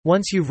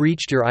Once you've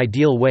reached your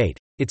ideal weight,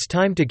 it's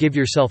time to give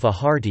yourself a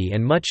hearty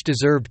and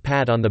much-deserved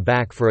pat on the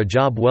back for a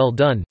job well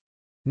done.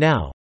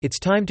 Now, it's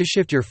time to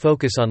shift your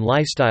focus on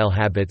lifestyle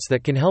habits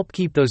that can help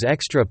keep those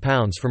extra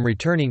pounds from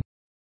returning.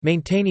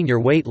 Maintaining your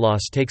weight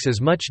loss takes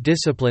as much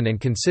discipline and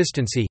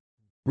consistency.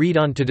 Read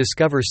on to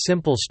discover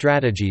simple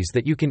strategies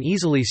that you can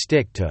easily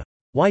stick to.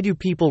 Why do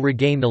people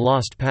regain the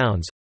lost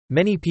pounds?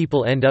 Many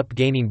people end up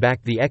gaining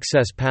back the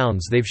excess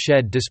pounds they've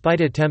shed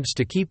despite attempts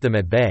to keep them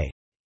at bay.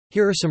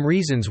 Here are some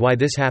reasons why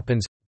this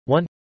happens.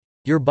 1.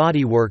 Your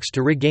body works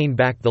to regain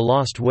back the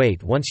lost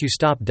weight once you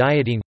stop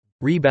dieting.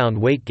 Rebound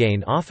weight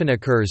gain often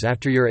occurs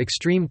after your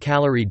extreme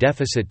calorie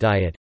deficit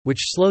diet, which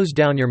slows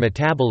down your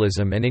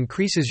metabolism and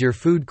increases your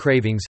food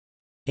cravings.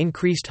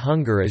 Increased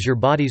hunger is your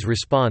body's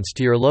response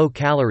to your low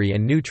calorie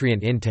and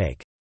nutrient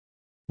intake.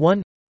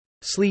 1.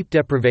 Sleep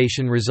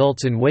deprivation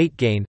results in weight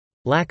gain.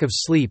 Lack of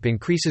sleep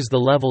increases the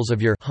levels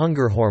of your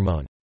hunger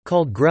hormone,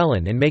 called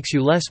ghrelin, and makes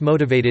you less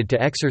motivated to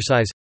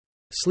exercise.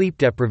 Sleep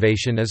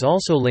deprivation is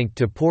also linked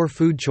to poor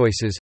food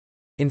choices.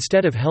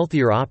 Instead of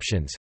healthier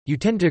options, you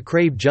tend to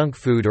crave junk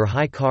food or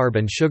high-carb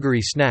and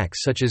sugary snacks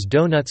such as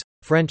donuts,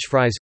 French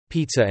fries,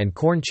 pizza and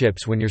corn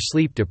chips when you're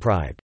sleep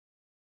deprived.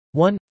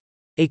 1.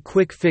 A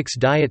quick fix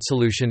diet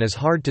solution is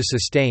hard to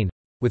sustain.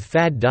 With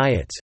fad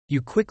diets,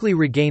 you quickly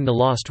regain the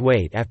lost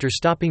weight after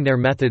stopping their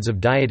methods of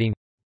dieting.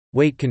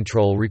 Weight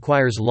control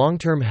requires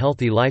long-term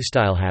healthy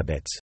lifestyle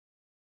habits.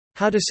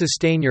 How to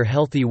sustain your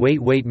healthy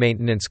weight? Weight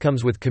maintenance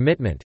comes with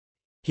commitment.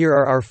 Here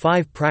are our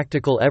 5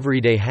 practical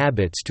everyday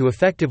habits to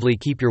effectively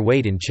keep your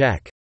weight in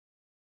check.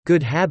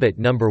 Good habit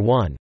number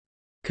 1.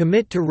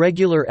 Commit to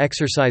regular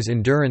exercise.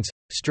 Endurance,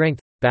 strength,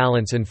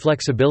 balance and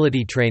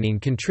flexibility training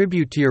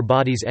contribute to your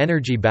body's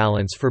energy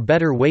balance for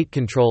better weight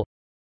control.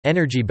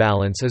 Energy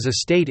balance is a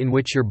state in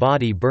which your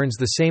body burns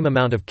the same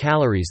amount of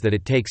calories that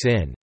it takes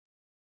in.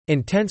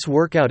 Intense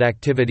workout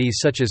activities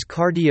such as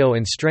cardio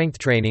and strength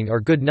training are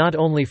good not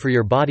only for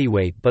your body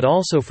weight but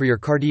also for your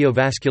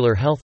cardiovascular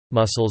health,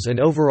 muscles and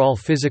overall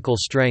physical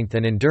strength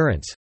and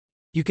endurance.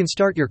 You can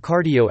start your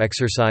cardio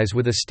exercise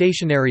with a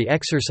stationary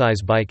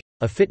exercise bike,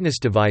 a fitness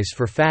device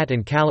for fat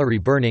and calorie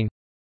burning.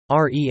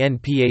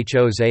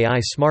 RENPHO's AI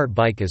Smart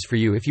Bike is for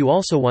you if you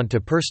also want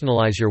to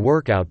personalize your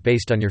workout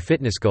based on your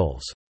fitness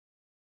goals.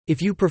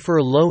 If you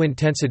prefer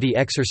low-intensity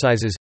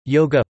exercises,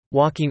 yoga,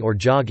 walking or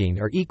jogging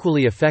are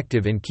equally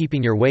effective in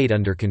keeping your weight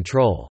under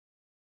control.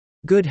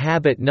 Good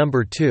habit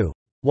number 2.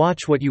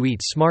 Watch what you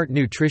eat. Smart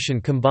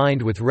nutrition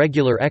combined with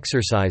regular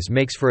exercise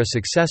makes for a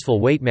successful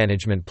weight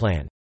management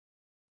plan.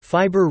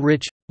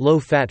 Fiber-rich,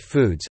 low-fat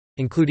foods,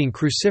 including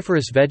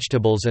cruciferous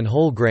vegetables and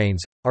whole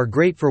grains, are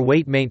great for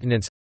weight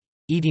maintenance.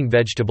 Eating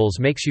vegetables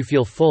makes you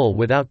feel full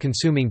without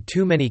consuming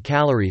too many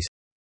calories.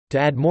 To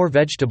add more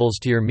vegetables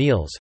to your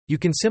meals, you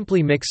can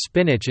simply mix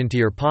spinach into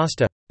your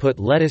pasta, put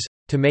lettuce,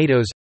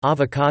 tomatoes,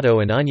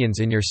 avocado and onions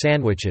in your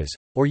sandwiches,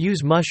 or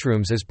use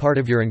mushrooms as part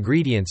of your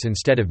ingredients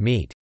instead of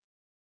meat.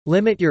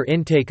 Limit your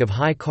intake of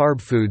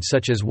high-carb foods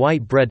such as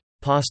white bread,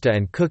 pasta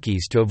and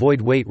cookies to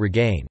avoid weight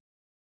regain.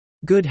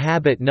 Good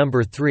habit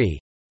number 3.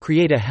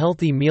 Create a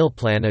healthy meal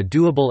plan. A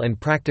doable and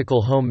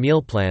practical home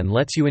meal plan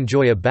lets you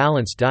enjoy a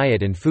balanced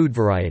diet and food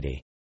variety.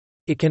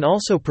 It can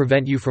also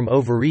prevent you from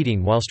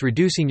overeating whilst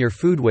reducing your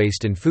food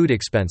waste and food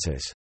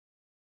expenses.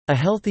 A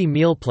healthy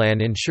meal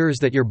plan ensures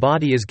that your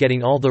body is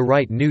getting all the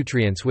right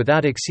nutrients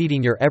without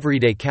exceeding your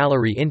everyday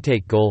calorie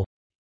intake goal.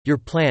 Your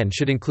plan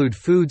should include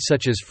foods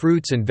such as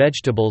fruits and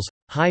vegetables,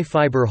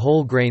 high-fiber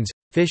whole grains,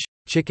 fish,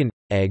 chicken,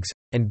 eggs,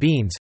 and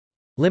beans.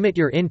 Limit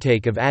your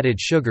intake of added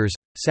sugars,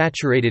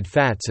 saturated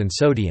fats and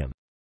sodium.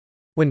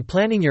 When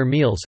planning your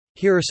meals,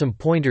 here are some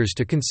pointers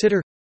to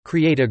consider.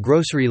 Create a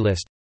grocery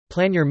list.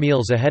 Plan your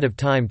meals ahead of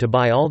time to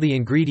buy all the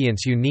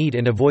ingredients you need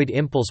and avoid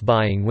impulse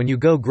buying when you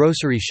go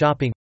grocery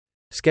shopping.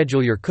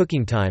 Schedule your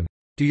cooking time.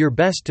 Do your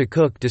best to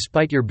cook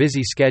despite your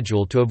busy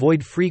schedule to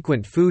avoid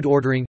frequent food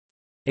ordering.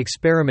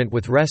 Experiment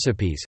with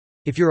recipes.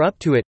 If you're up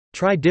to it,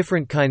 try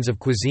different kinds of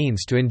cuisines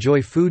to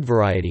enjoy food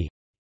variety.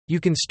 You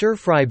can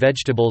stir-fry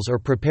vegetables or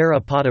prepare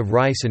a pot of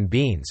rice and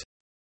beans.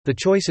 The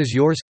choice is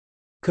yours.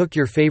 Cook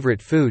your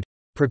favorite food.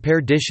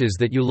 Prepare dishes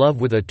that you love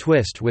with a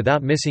twist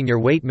without missing your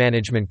weight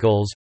management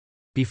goals.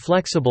 Be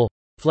flexible.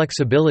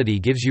 Flexibility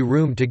gives you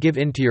room to give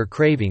in to your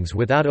cravings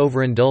without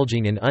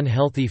overindulging in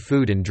unhealthy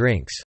food and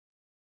drinks.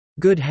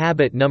 Good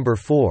habit number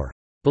 4.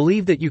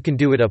 Believe that you can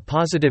do it. A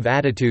positive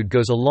attitude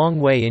goes a long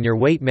way in your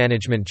weight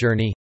management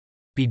journey.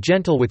 Be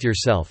gentle with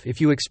yourself.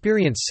 If you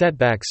experience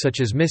setbacks such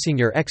as missing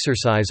your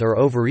exercise or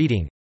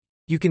overeating,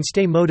 you can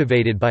stay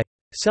motivated by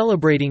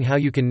celebrating how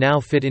you can now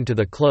fit into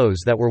the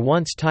clothes that were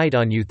once tight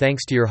on you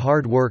thanks to your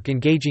hard work.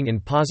 Engaging in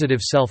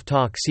positive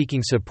self-talk.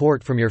 Seeking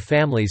support from your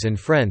families and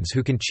friends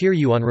who can cheer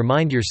you on.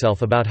 Remind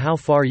yourself about how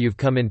far you've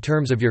come in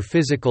terms of your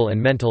physical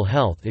and mental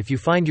health if you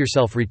find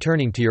yourself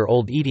returning to your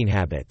old eating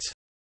habits.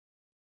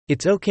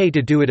 It's okay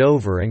to do it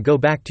over and go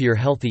back to your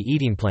healthy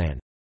eating plan.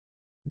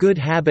 Good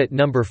habit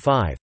number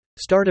 5.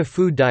 Start a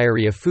food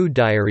diary. A food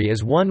diary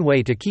is one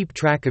way to keep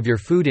track of your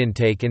food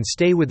intake and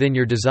stay within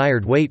your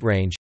desired weight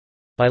range.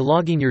 By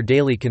logging your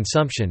daily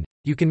consumption,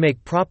 you can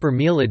make proper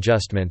meal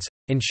adjustments,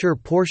 ensure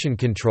portion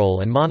control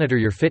and monitor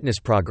your fitness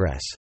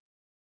progress.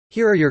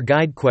 Here are your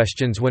guide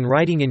questions when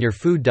writing in your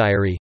food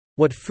diary.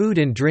 What food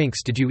and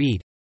drinks did you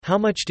eat? How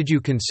much did you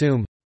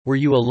consume? Were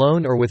you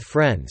alone or with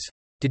friends?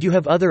 Did you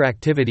have other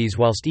activities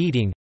whilst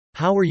eating?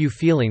 How were you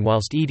feeling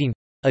whilst eating?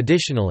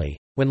 Additionally,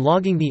 when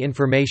logging the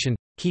information,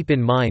 keep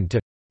in mind to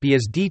be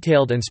as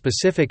detailed and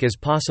specific as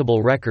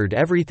possible. Record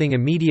everything.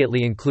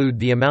 Immediately include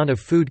the amount of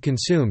food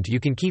consumed. You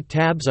can keep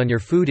tabs on your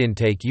food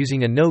intake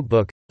using a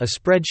notebook, a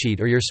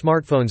spreadsheet, or your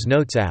smartphone's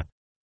notes app.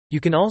 You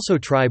can also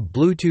try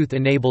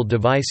Bluetooth-enabled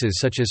devices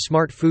such as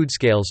smart food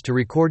scales to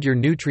record your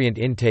nutrient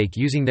intake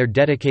using their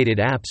dedicated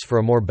apps for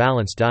a more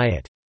balanced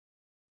diet.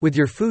 With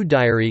your food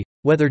diary,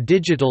 whether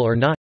digital or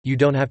not, you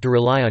don't have to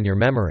rely on your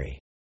memory.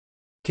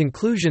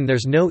 Conclusion: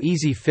 there's no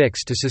easy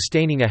fix to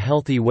sustaining a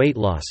healthy weight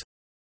loss.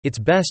 It's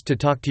best to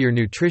talk to your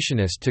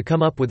nutritionist to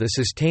come up with a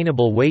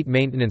sustainable weight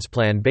maintenance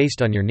plan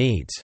based on your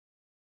needs.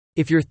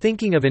 If you're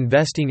thinking of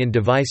investing in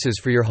devices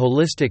for your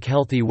holistic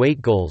healthy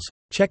weight goals,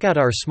 check out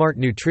our Smart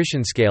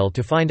Nutrition Scale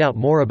to find out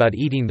more about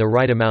eating the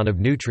right amount of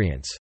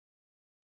nutrients.